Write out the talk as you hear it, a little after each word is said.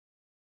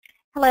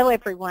Hello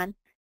everyone.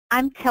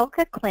 I'm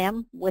Telka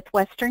Clem with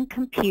Western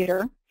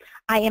Computer.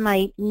 I am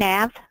a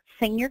NAV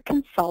Senior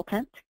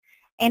Consultant,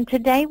 and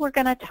today we're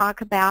going to talk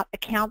about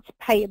Accounts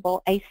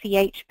Payable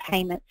ACH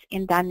payments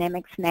in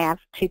Dynamics NAV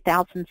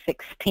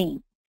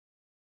 2016.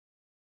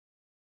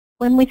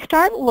 When we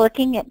start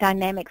looking at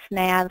Dynamics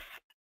NAV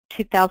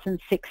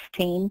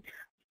 2016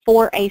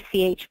 for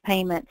ACH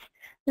payments,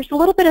 there's a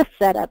little bit of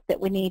setup that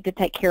we need to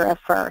take care of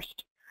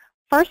first.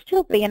 First,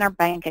 it'll be in our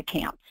bank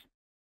accounts.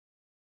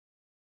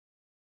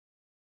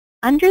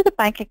 Under the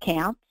bank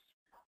accounts,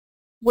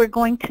 we're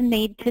going to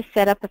need to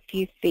set up a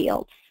few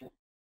fields.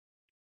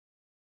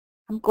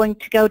 I'm going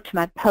to go to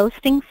my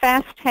Posting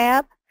Fast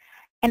tab,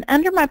 and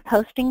under my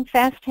Posting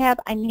Fast tab,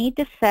 I need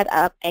to set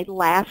up a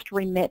last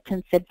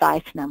Remittance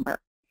Advice number.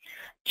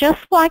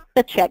 Just like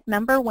the check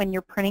number when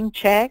you're printing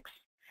checks,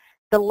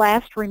 the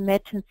last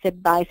Remittance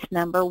Advice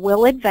number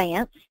will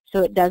advance,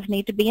 so it does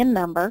need to be a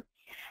number,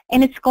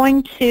 and it's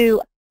going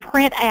to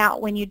print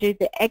out when you do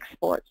the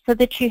export so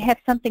that you have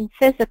something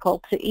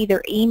physical to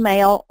either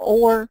email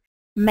or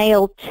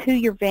mail to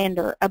your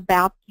vendor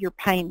about your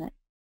payment.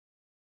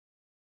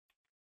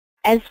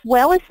 As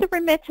well as the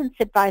Remittance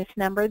Advice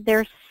number,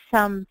 there's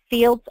some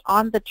fields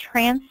on the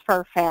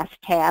Transfer Fast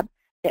tab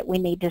that we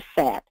need to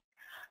set.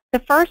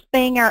 The first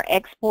being our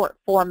export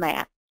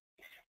format.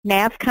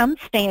 NAV comes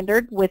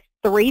standard with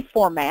 3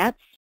 formats,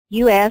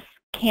 US,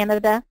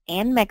 Canada,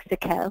 and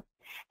Mexico.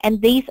 And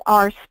these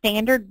are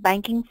standard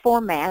banking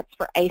formats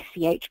for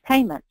ACH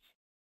payments.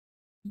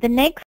 The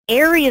next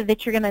area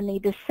that you're going to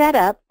need to set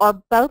up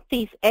are both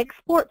these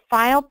export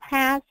file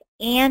paths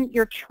and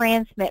your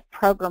transmit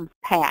program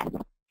path.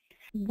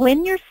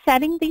 When you're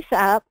setting these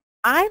up,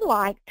 I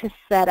like to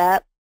set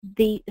up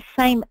the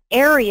same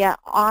area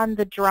on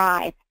the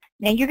drive.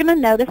 Now you're going to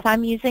notice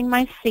I'm using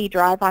my C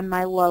drive on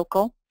my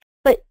local,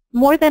 but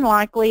more than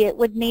likely it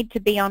would need to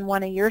be on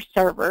one of your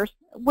servers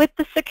with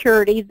the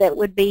security that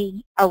would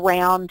be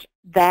around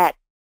that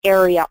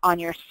area on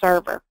your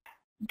server.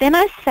 Then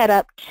I set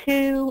up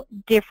 2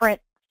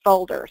 different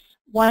folders,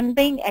 one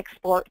being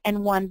export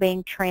and one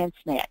being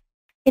transmit.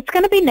 It's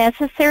going to be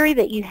necessary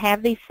that you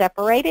have these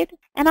separated,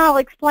 and I'll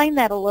explain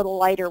that a little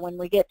later when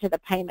we get to the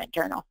payment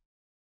journal.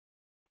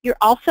 You're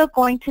also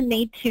going to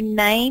need to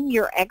name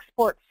your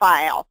export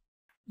file.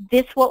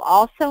 This will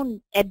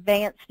also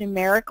advance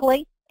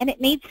numerically, and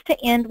it needs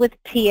to end with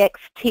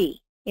TXT.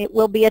 It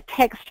will be a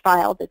text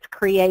file that's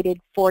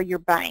created for your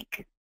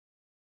bank.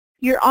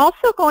 You're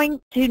also going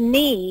to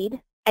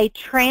need a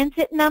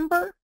transit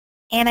number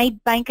and a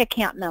bank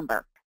account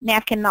number.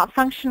 NAV cannot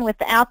function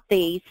without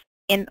these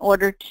in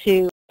order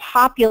to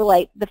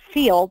populate the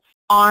fields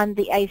on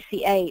the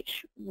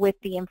ACH with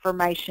the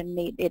information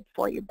needed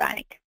for your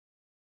bank.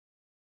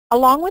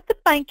 Along with the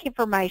bank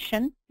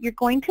information, you're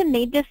going to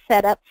need to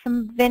set up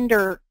some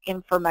vendor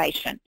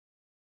information.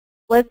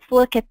 Let's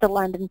look at the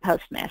London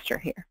Postmaster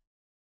here.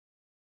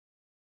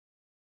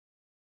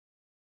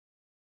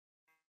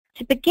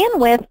 To begin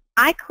with,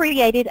 I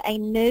created a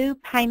new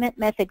payment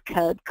method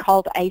code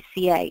called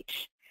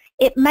ACH.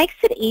 It makes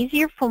it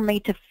easier for me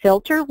to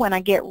filter when I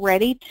get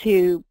ready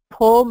to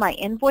pull my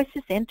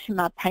invoices into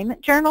my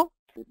payment journal.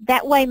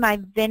 That way my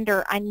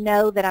vendor, I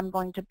know that I'm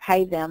going to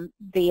pay them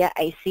via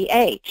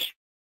ACH.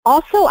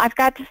 Also, I've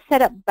got to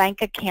set up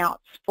bank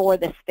accounts for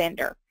this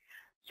vendor.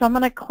 So I'm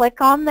going to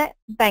click on that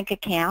bank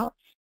account,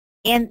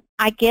 and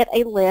I get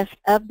a list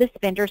of this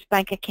vendor's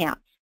bank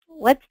accounts.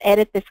 Let's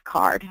edit this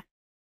card.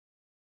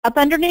 Up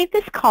underneath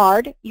this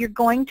card, you're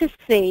going to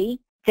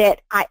see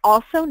that I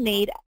also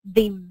need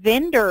the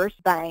vendor's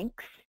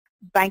bank's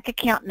bank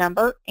account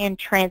number and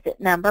transit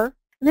number.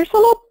 And there's a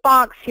little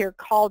box here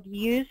called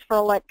Use for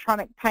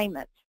Electronic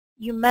Payments.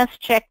 You must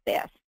check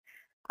this.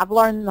 I've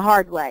learned the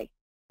hard way,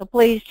 so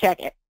please check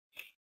it.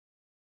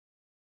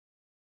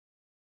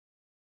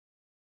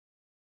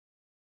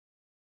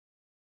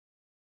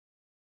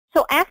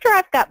 So after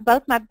I've got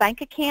both my bank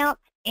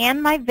accounts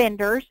and my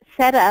vendors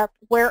set up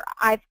where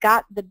I've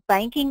got the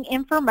banking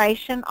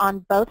information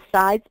on both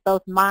sides,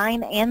 both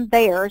mine and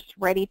theirs,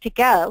 ready to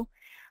go,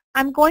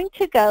 I'm going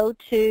to go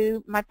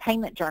to my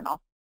payment journal.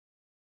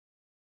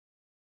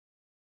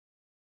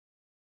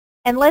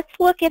 And let's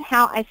look at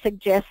how I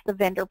suggest the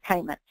vendor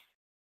payments.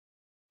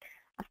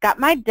 I've got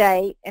my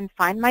date and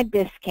find my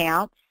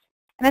discounts.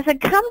 And as I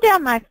come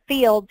down my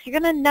fields, you're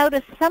going to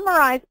notice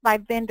Summarize by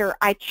Vendor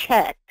I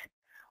checked.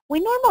 We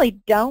normally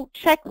don't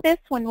check this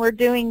when we're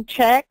doing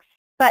checks,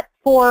 but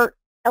for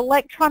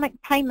electronic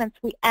payments,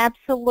 we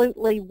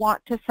absolutely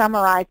want to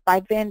summarize by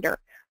vendor.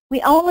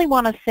 We only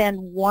want to send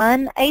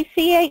one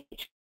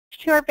ACH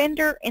to our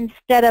vendor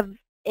instead of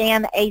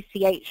an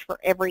ACH for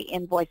every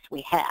invoice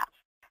we have.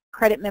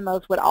 Credit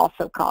memos would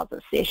also cause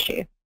this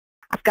issue.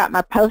 I've got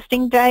my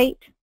posting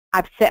date.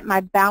 I've set my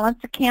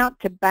balance account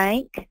to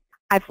bank.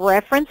 I've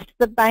referenced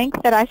the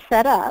bank that I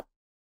set up.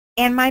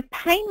 And my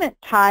payment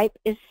type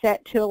is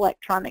set to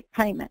electronic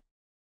payment.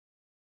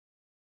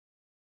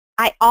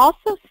 I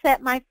also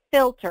set my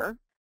filter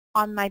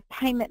on my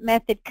payment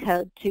method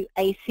code to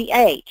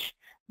ACH.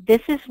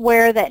 This is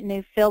where that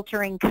new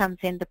filtering comes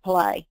into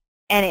play,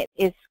 and it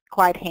is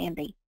quite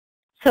handy.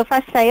 So if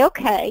I say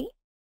OK,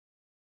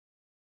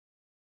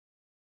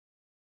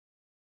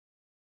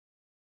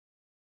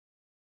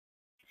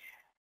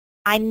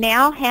 I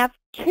now have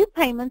two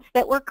payments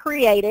that were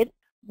created,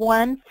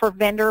 one for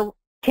vendor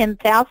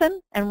 $10,000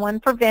 and one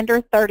for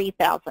vendor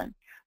 $30,000,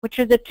 which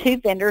are the two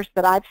vendors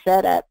that I've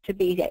set up to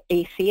be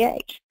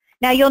ACH.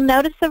 Now you'll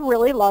notice a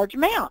really large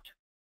amount.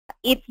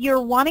 If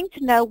you're wanting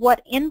to know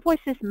what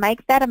invoices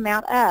make that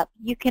amount up,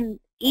 you can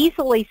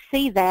easily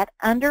see that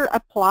under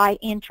Apply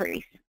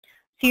Entries.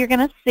 So you're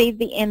going to see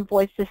the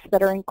invoices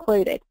that are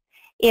included.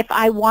 If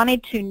I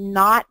wanted to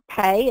not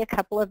pay a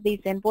couple of these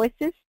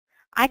invoices,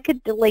 I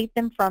could delete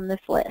them from this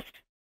list.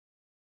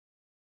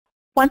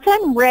 Once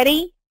I'm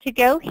ready to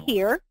go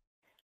here,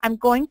 I'm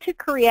going to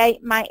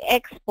create my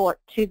export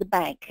to the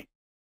bank.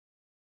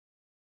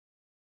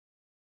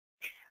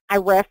 I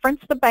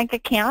reference the bank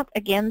account,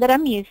 again, that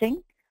I'm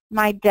using,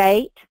 my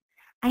date.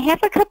 I have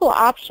a couple of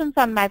options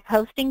on my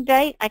posting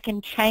date. I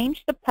can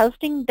change the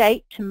posting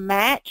date to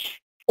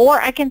match, or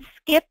I can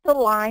skip the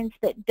lines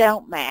that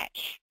don't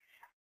match.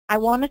 I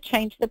want to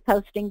change the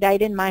posting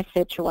date in my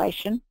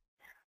situation.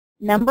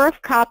 Number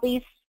of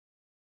copies,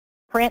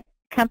 print,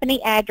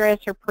 company address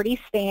are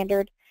pretty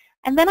standard.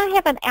 And then I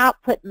have an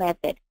output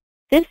method.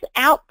 This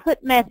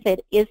output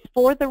method is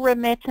for the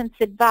remittance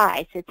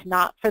advice. It's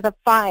not for the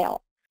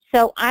file.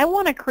 So I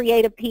want to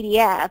create a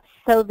PDF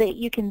so that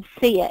you can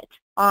see it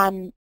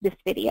on this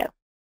video.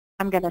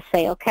 I'm going to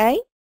say OK.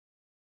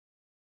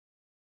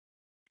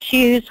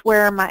 Choose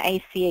where my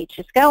ACH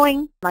is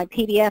going, my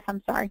PDF,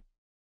 I'm sorry.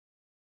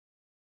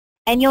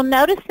 And you'll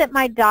notice that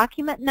my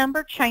document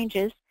number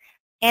changes,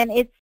 and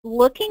it's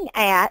looking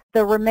at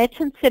the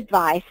remittance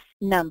advice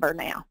number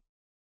now.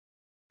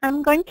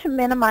 I'm going to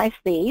minimize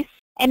these,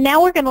 and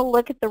now we're going to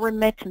look at the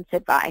remittance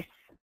advice.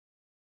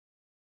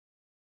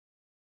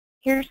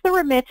 Here's the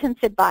remittance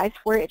advice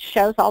where it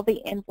shows all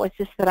the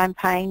invoices that I'm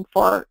paying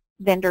for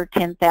vendor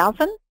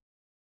 $10,000,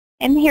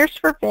 and here's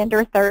for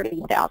vendor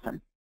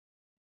 $30,000.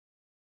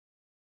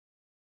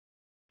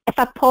 If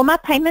I pull my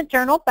payment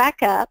journal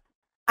back up,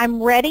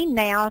 I'm ready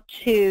now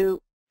to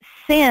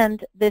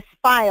send this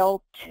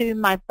file to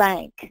my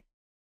bank.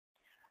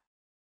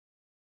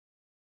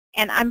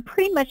 And I'm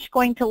pretty much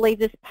going to leave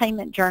this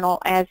payment journal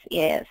as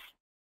is.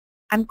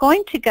 I'm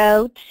going to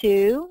go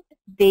to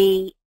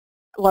the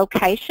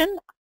location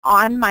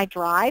on my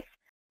drive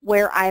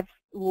where I've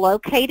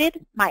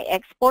located my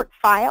export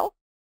file.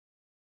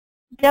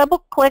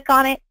 Double click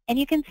on it, and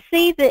you can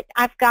see that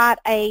I've got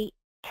a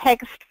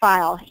text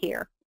file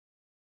here.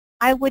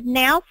 I would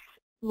now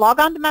log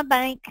on to my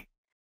bank,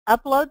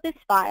 upload this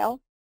file,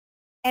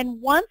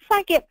 and once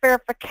I get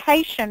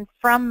verification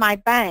from my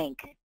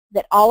bank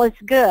that all is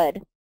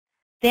good,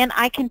 then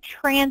I can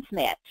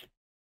transmit.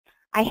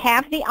 I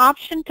have the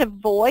option to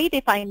void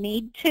if I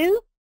need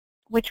to,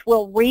 which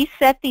will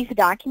reset these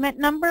document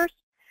numbers.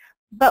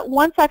 But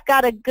once I've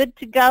got a good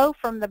to go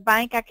from the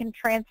bank, I can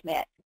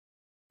transmit.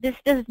 This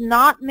does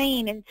not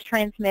mean it's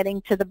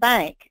transmitting to the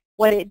bank.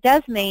 What it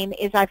does mean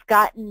is I've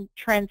gotten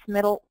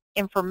transmittal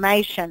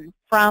information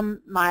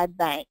from my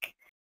bank.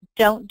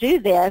 Don't do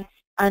this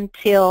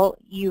until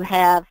you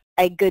have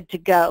a good to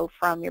go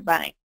from your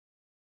bank.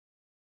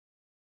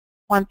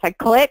 Once I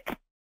click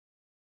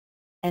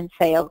and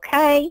say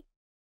OK,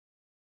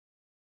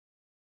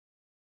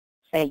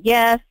 say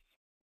yes,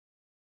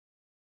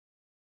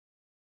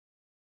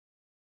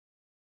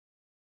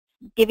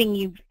 giving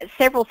you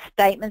several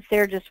statements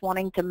there, just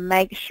wanting to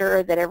make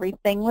sure that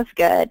everything was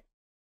good.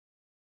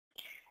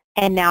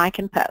 And now I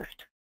can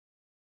post.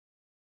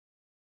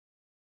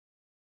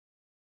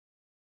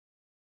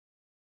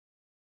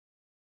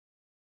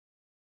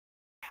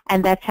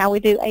 And that's how we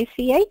do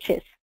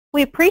ACHs.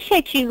 We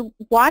appreciate you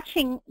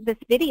watching this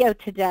video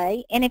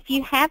today. And if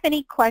you have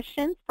any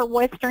questions for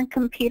Western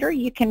Computer,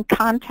 you can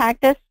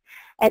contact us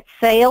at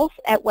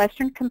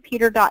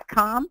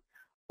sales@westerncomputer.com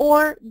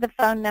or the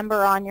phone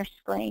number on your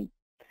screen.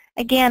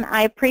 Again,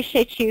 I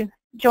appreciate you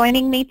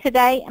joining me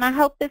today, and I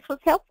hope this was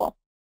helpful.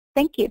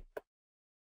 Thank you.